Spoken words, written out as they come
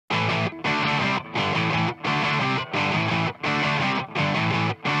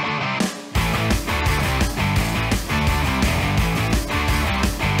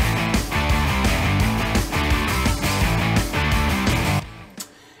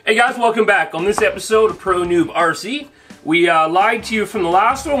Hey guys, welcome back. On this episode of ProNoobRC, we lied to you from the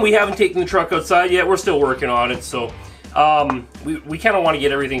last one. We haven't taken the truck outside yet. We're still working on it, so we kind of want to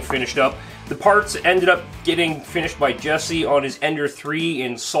get everything finished up. The parts ended up getting finished by Jesse on his Ender 3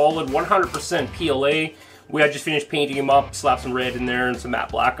 in solid 100% PLA. We had just finished painting him up, slapped some red in there and some matte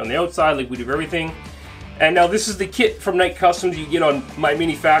black on the outside like we do everything. And now this is the kit from Knight Customs you get on My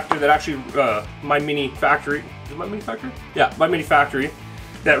Mini Factory that actually, My Mini Factory, is it My Mini Factory? Yeah, My Mini Factory.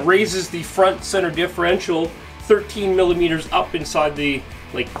 That raises the front center differential 13 millimeters up inside the,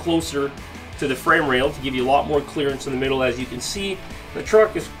 closer to the frame rail to give you a lot more clearance in the middle. As you can see, the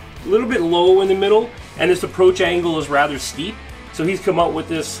truck is a little bit low in the middle and this approach angle is rather steep. So he's come up with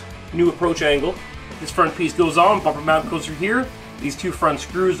this new approach angle. This front piece goes on, bumper mount goes through here. These two front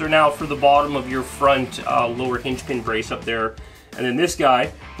screws are now for the bottom of your front lower hinge pin brace up there. And then this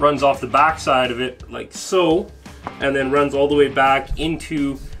guy runs off the back side of it like so, and then runs all the way back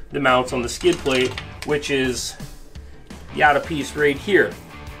into the mounts on the skid plate, which is the outer piece right here.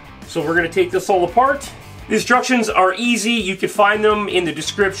 So we're gonna take this all apart. The instructions are easy. You can find them in the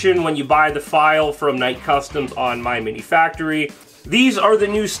description when you buy the file from Knight Customs on My Mini Factory. These are the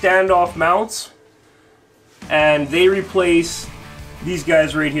new standoff mounts, and they replace these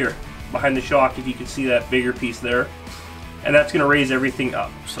guys right here behind the shock, if you can see that bigger piece there. And that's gonna raise everything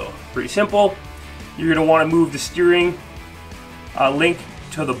up. So pretty simple. You're going to want to move the steering link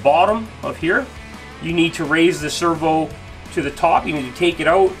to the bottom of here. You need to raise the servo to the top. You need to take it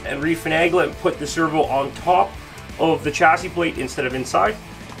out and refinagle it and put the servo on top of the chassis plate instead of inside,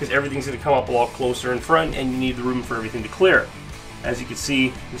 because everything's going to come up a lot closer in front and you need the room for everything to clear. As you can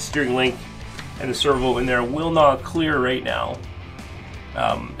see, the steering link and the servo in there will not clear right now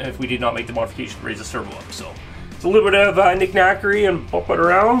if we did not make the modification to raise the servo up. So it's a little bit of knick-knackery and bump it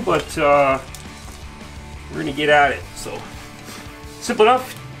around, but we're gonna get at it. So simple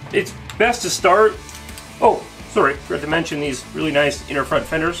enough. It's best to start. Oh, sorry, forgot to mention these really nice inner front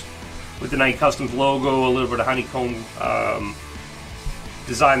fenders with the Knight Customs logo, a little bit of honeycomb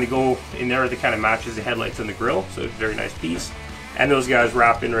design to go in there that kind of matches the headlights and the grille. So it's a very nice piece. And those guys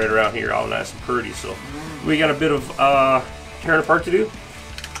wrap in right around here, all nice and pretty. So we got a bit of tearing apart to do,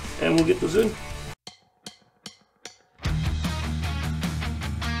 and we'll get those in.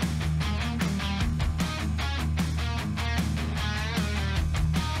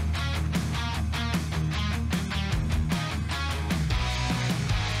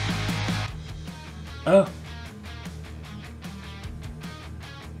 Oh.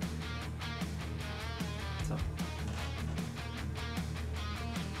 So.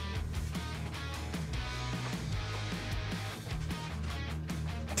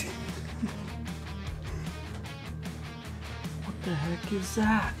 What the heck is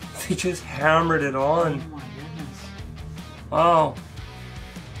that? They just hammered it on. Oh my goodness. Wow.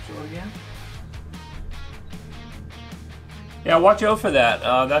 Show again? Yeah, watch out for that.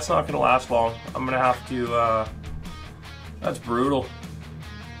 That's not going to last long. I'm going to have to... that's brutal.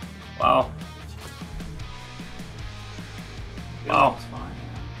 Wow. Wow. Fine,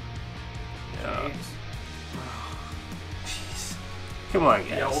 yeah. Jeez. Come on, guys.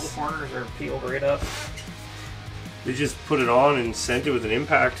 Yeah, all the corners are peeled right up. They just put it on and sent it with an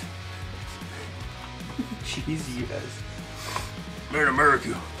impact. Jeez, you guys. Made in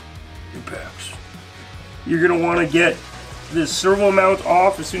America. Impacts. You're going to want to get the servo mount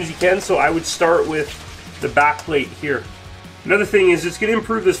off as soon as you can, so I would start with the back plate here. Another thing is it's going to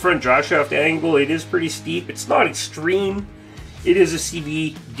improve this front drive shaft angle. It is pretty steep. It's not extreme. It is a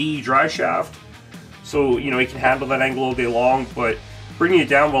CVD drive shaft, so you know it can handle that angle all day long, but bringing it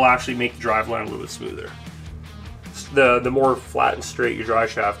down will actually make the drive line a little bit smoother. The more flat and straight your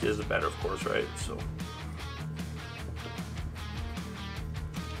drive shaft is, the better, of course, right? So,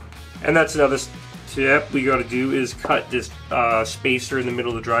 and that's another tip we got to do is cut this spacer in the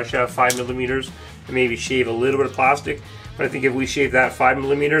middle of the drive shaft 5 millimeters and maybe shave a little bit of plastic. But I think if we shave that 5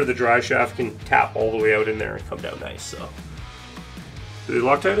 millimeter, the drive shaft can tap all the way out in there and come down nice. So, did they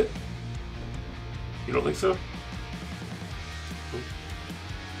Loctite it? You don't think so?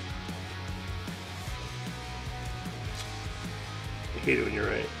 I hate it when you're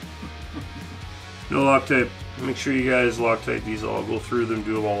right. No Loctite. Make sure you guys Loctite these all. Go through them,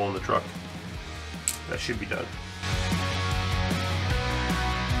 do them all on the truck. That should be done.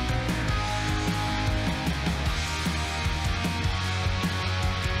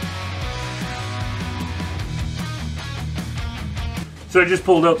 So I just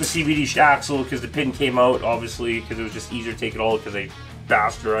pulled out the CVD axle because the pin came out, obviously, because it was just easier to take it all because I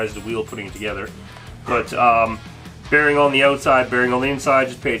bastardized the wheel putting it together. But Bearing on the outside, bearing on the inside,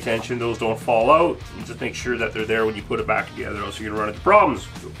 just pay attention. Those don't fall out. And just make sure that they're there when you put it back together, else you're gonna run into problems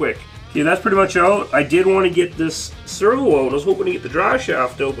real quick. Okay, that's pretty much out. I did want to get this servo out. I was hoping to get the dry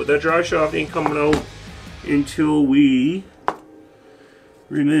shaft out, but that dry shaft ain't coming out until we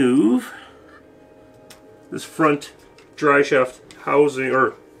remove this front dry shaft housing,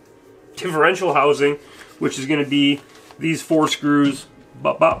 or differential housing, which is going to be these 4 screws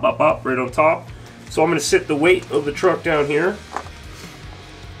right on top. So I'm going to sit the weight of the truck down here.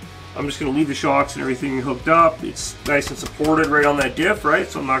 I'm just going to leave the shocks and everything hooked up. It's nice and supported right on that diff, right?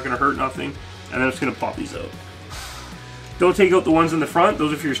 So I'm not going to hurt nothing. And then I'm just going to pop these out. Don't take out the ones in the front.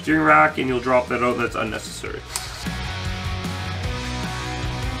 Those are for your steering rack, and you'll drop that out. That's unnecessary.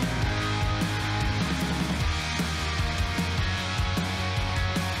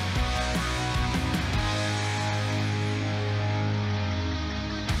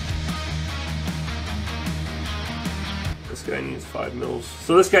 This guy needs 5 mils.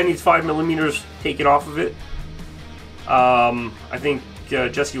 So this guy needs 5 millimeters taken off of it. I think,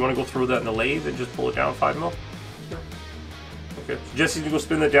 Jesse, you want to go throw that in the lathe and just pull it down 5 mil? Sure. Okay, so Jesse's gonna go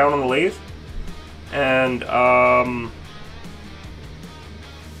spin that down on the lathe. And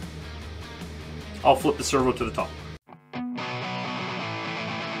I'll flip the servo to the top.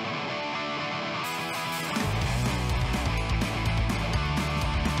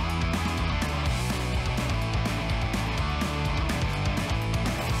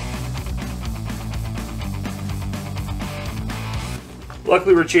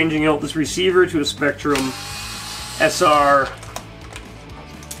 Luckily, we're changing out this receiver to a Spectrum SR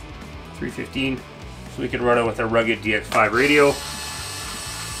 315, so we can run it with a rugged DX5 radio.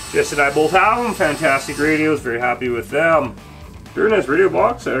 Jess and I both have them. Fantastic radios. Very happy with them. Very nice radio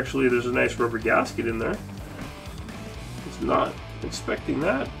box. Actually, there's a nice rubber gasket in there. Was not expecting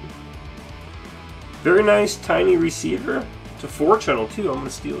that. Very nice, tiny receiver. It's a 4-channel too. I'm going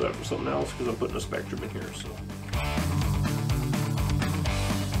to steal that for something else because I'm putting a Spectrum in here. So.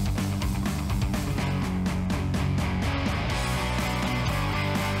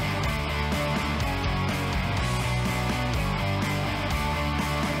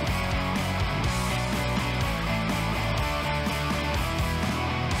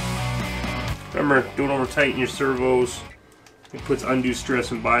 Remember, don't over tighten your servos. It puts undue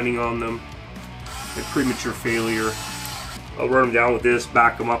stress and binding on them. And premature failure. I'll run them down with this,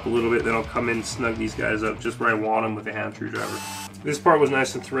 back them up a little bit, then I'll come in and snug these guys up just where I want them with a hand screwdriver. This part was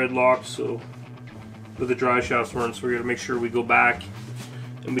nice and thread locked, so where the dry shafts weren't, so we gotta make sure we go back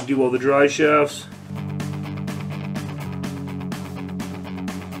and we do all the dry shafts.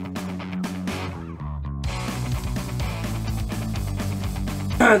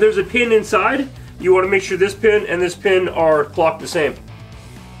 There's a pin inside. You want to make sure this pin and this pin are clocked the same.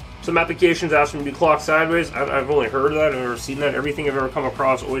 Some applications ask them to be clocked sideways. I've only heard of that. I've never seen that. Everything I've ever come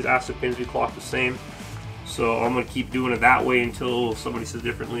across always asks the pins to be clocked the same. So I'm going to keep doing it that way until somebody says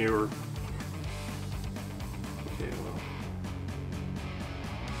differently. Or okay,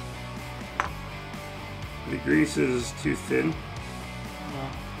 well, the grease is too thin.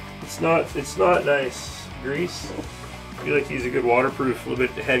 It's not nice grease. You like to use a good waterproof, a little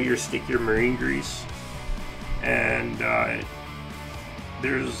bit heavier, stickier marine grease. And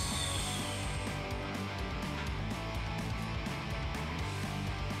there's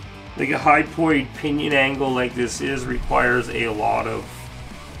like a high point pinion angle like this requires a lot of.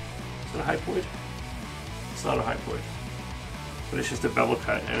 Is it a high point? It's not a high point, but it's just a bevel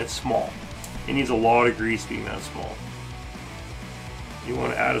cut and it's small. It needs a lot of grease being that small. You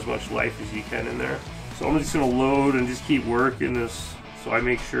want to add as much life as you can in there. So I'm just going to load and just keep working this so I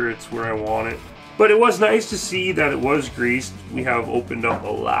make sure it's where I want it. But it was nice to see that it was greased. We have opened up a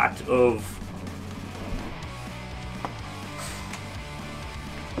lot of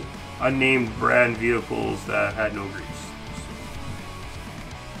unnamed brand vehicles that had no grease.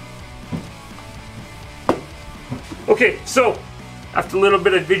 Okay, so after a little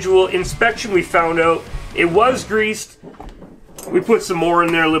bit of visual inspection, we found out it was greased. We put some more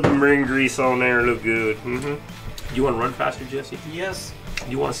in there, a little bit of marine grease on there, it looked good. Do you want to run faster, Jesse? Yes.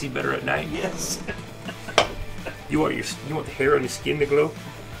 You want to see better at night? Yes. You want the hair on your skin to glow?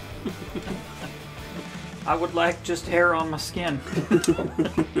 I would like just hair on my skin.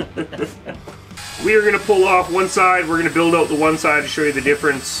 We are going to pull off one side. We're going to build out the one side to show you the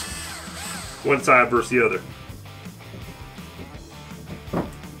difference, one side versus the other.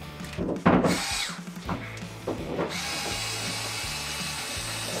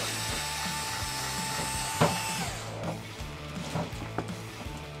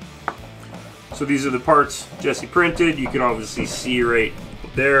 So these are the parts Jesse printed. You can obviously see right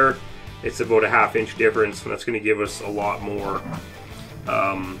there. It's about a 1/2 inch difference, and that's going to give us a lot more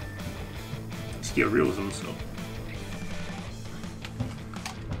scale realism. So.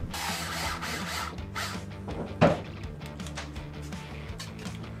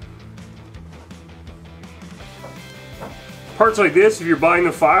 Parts like this, if you're buying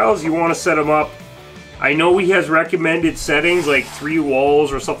the files, you want to set them up. I know he has recommended settings like 3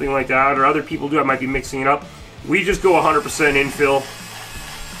 walls or something like that, or other people do. I might be mixing it up. We just go 100% infill.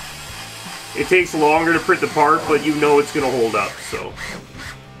 It takes longer to print the part, but you know it's going to hold up. So.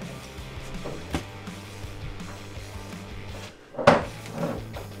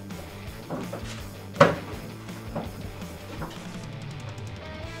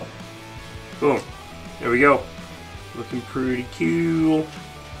 Boom. There we go. Looking pretty cool. You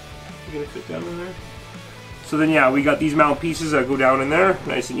gonna fit down in there? So then, yeah, we got these mount pieces that go down in there,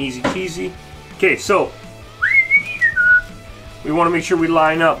 nice and easy cheesy. Okay, so we want to make sure we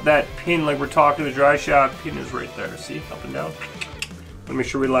line up that pin like we're talking. The dry shaft pin is right there. See, up and down. Want to make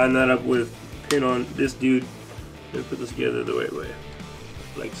sure we line that up with pin on this dude. And put this together the right way,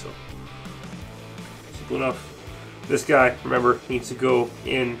 like so. Simple enough. This guy, remember, needs to go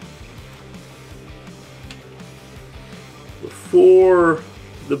in before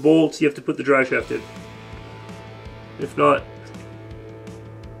the bolts. You have to put the dry shaft in. If not,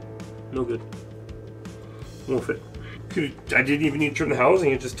 no good. Won't fit. I didn't even need to trim the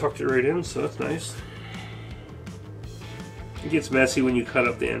housing, it just tucked it right in, so that's nice. It gets messy when you cut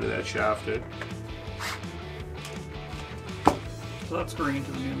up the end of that shaft. So that's screwing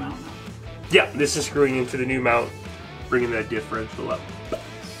into the new mount now. Yeah, this is screwing into the new mount, bringing that differential up.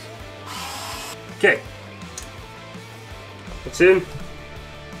 Okay. It's in.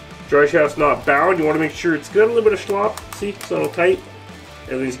 Dry shaft's not bound. You want to make sure it's got a little bit of slop. See, it's not all tight.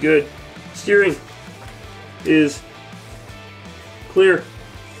 Everything's good. Steering is clear.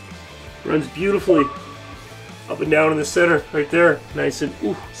 Runs beautifully. Up and down in the center, right there. Nice and,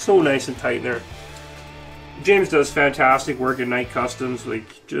 ooh, so nice and tight in there. James does fantastic work in Knight Customs.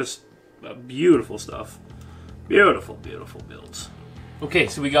 Like, just beautiful stuff. Beautiful, beautiful builds. Okay,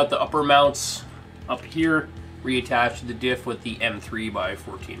 so we got the upper mounts up here. Reattached to the diff with the M3 by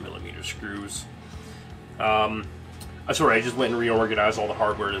 14mm screws. Sorry, I just went and reorganized all the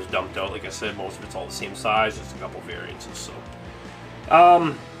hardware that's dumped out. Like I said, most of it's all the same size, just a couple variances. So,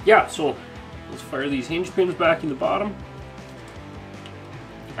 yeah, so let's fire these hinge pins back in the bottom.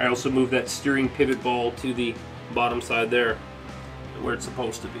 I also moved that steering pivot ball to the bottom side there, where it's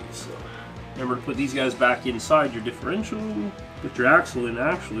supposed to be. So remember to put these guys back inside your differential. Put your axle in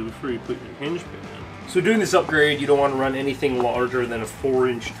actually before you put your hinge pin in. So doing this upgrade, you don't want to run anything larger than a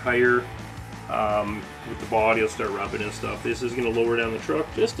 4-inch tire with the body. It'll start rubbing and stuff. This is going to lower down the truck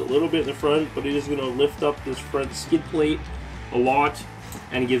just a little bit in the front, but it is going to lift up this front skid plate a lot,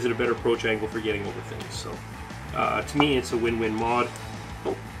 and it gives it a better approach angle for getting over things. So to me, it's a win-win mod.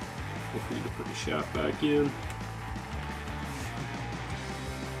 Oh, hopefully to put the shaft back in.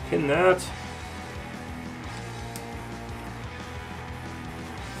 Pin that.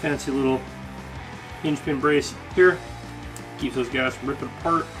 Fancy little hinge pin brace here. Keeps those guys from ripping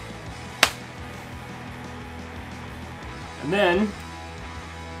apart. And then,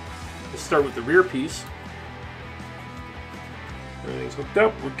 let's start with the rear piece. Everything's hooked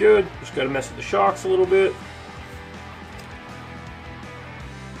up, we're good. Just gotta mess with the shocks a little bit.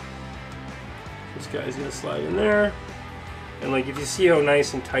 This guy's gonna slide in there. And like, if you see how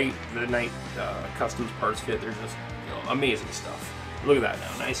nice and tight the Knight Customs parts fit, they're just, you know, amazing stuff. Look at that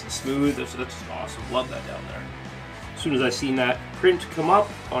now, nice and smooth. That's awesome. Love that down there. As soon as I seen that print come up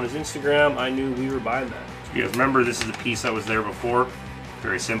on his Instagram, I knew we were buying that. So you guys remember, this is a piece that was there before.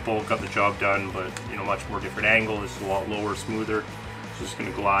 Very simple, got the job done, but you know, much more different angle. This is a lot lower, smoother. It's just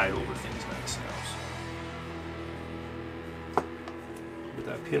going to glide over things nice now. So put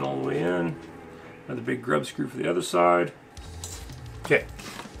that pin all the way in. Another big grub screw for the other side. Okay,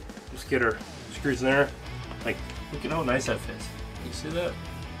 just get our screws in there. Like, look at how nice that fits. You see that?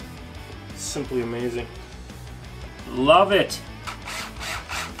 It's simply amazing. Love it.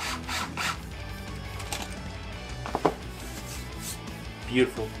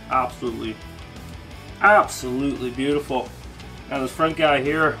 Beautiful. Absolutely. Absolutely beautiful. Now this front guy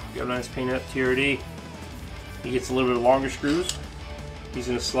here, got a nice painted up TRD. He gets a little bit of longer screws. He's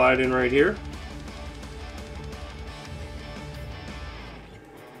going to slide in right here.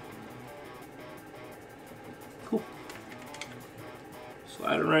 Cool.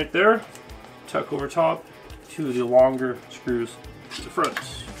 Slide it right there. Tuck over top to the longer screws to the front.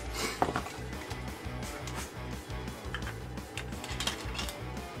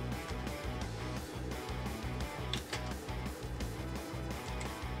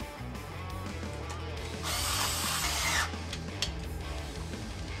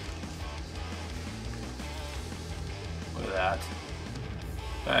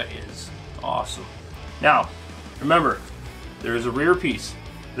 That is awesome. Now, remember, there's a rear piece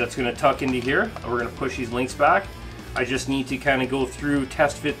that's going to tuck into here, and we're going to push these links back. I just need to kind of go through,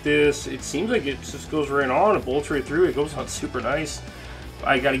 test fit this. It seems like it just goes right on, it bolts right through, it goes on super nice.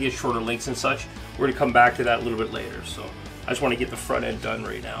 I got to get shorter links and such. We're going to come back to that a little bit later, so I just want to get the front end done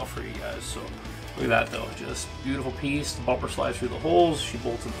right now for you guys. So look at that though, just beautiful piece. The bumper slides through the holes, she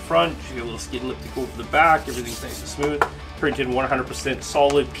bolts in the front, she got a little skid lip to go to the back, everything's nice and smooth. Printed 100%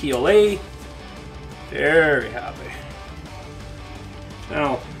 solid PLA. Very happy.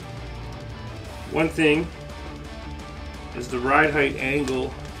 Now, one thing is the ride height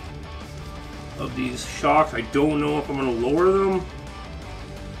angle of these shocks. I don't know if I'm going to lower them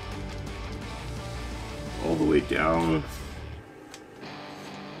all the way down.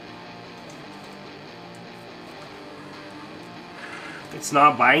 It's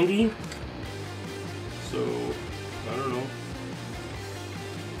not binding, so I don't know.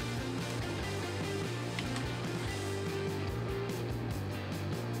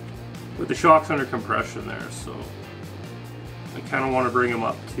 With the shocks under compression there, so I kind of want to bring them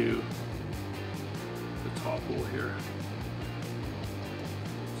up to the top hole here.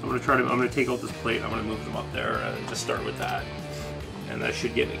 So I'm going to take out this plate, I'm going to move them up there and just start with that. And that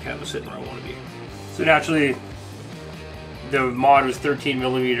should get me kind of sitting where I want to be. So naturally, the mod was 13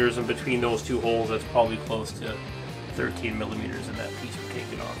 millimeters, and between those two holes, that's probably close to 13 millimeters in that piece we're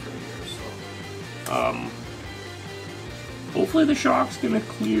taking off right here. So, hopefully the shock's going to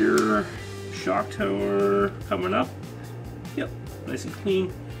clear. Shock tower coming up. Yep, nice and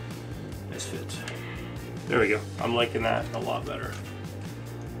clean. Nice fit. There we go. I'm liking that a lot better.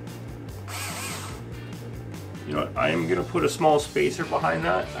 You know what? I am going to put a small spacer behind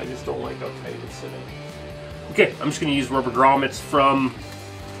that. I just don't like how tight it's sitting. Okay, I'm just going to use rubber grommets from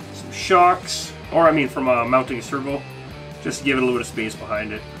some shocks, or I mean from mounting a servo, just to give it a little bit of space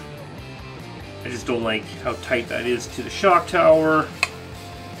behind it. I just don't like how tight that is to the shock tower.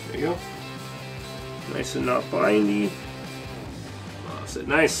 There you go. Nice and not bindy. That's it,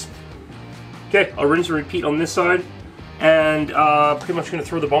 nice. Okay, I'll rinse and repeat on this side, and pretty much going to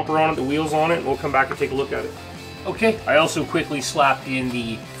throw the bumper on it, the wheels on it, and we'll come back and take a look at it. Okay, I also quickly slapped in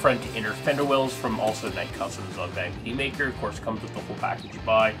the front to inner fender wells from also Knight Customs on Vanity Maker. Of course, comes with the whole package you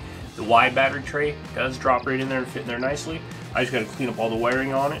buy. The wide battery tray does drop right in there and fit in there nicely. I just got to clean up all the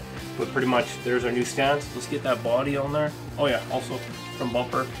wiring on it, but pretty much there's our new stance. Let's get that body on there. Oh yeah, also from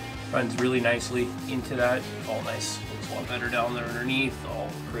bumper, runs really nicely into that. All nice, looks a lot better down there underneath. All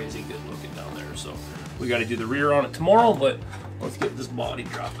crazy good looking down there. So we got to do the rear on it tomorrow, but let's get this body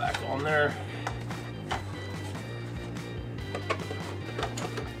drop back on there.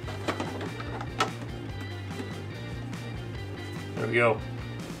 There we go.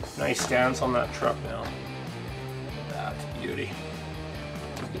 Nice stance on that truck now. That's beauty.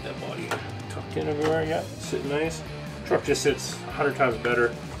 Let's get that body tucked in everywhere. Yeah, sitting nice. Truck just sits 100 times better.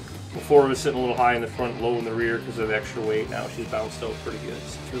 Before it was sitting a little high in the front, low in the rear because of the extra weight. Now she's bounced out pretty good.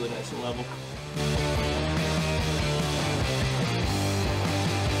 It's really nice and level.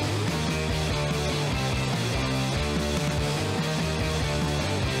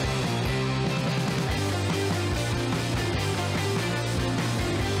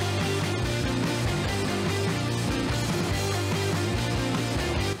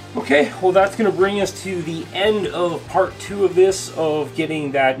 Okay, well that's going to bring us to the end of part 2 of this, of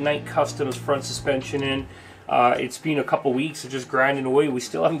getting that Knight Customs front suspension in. It's been a couple weeks of just grinding away. We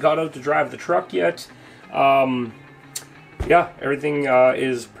still haven't got out to drive the truck yet. Yeah, everything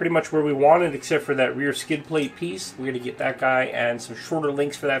is pretty much where we wanted except for that rear skid plate piece. We're going to get that guy and some shorter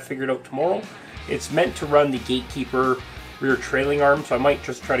links for that figured out tomorrow. It's meant to run the Gatekeeper rear trailing arm, so I might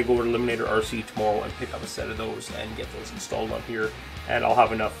just try to go over to Eliminator RC tomorrow and pick up a set of those and get those installed on here, and I'll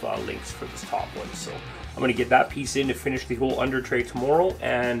have enough links for this top one. So I'm going to get that piece in to finish the whole under tray tomorrow,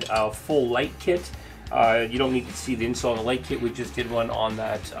 and a full light kit. You don't need to see the install on the light kit, we just did one on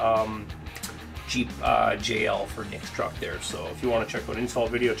that Jeep JL for Nick's truck there, so if you want to check out an install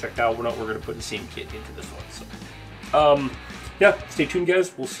video, check that one out. We're going to put the same kit into this one. So yeah, stay tuned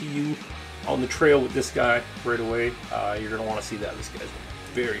guys, we'll see you on the trail with this guy right away. You're going to want to see that. This guy's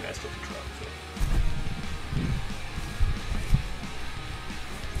a very nice looking truck.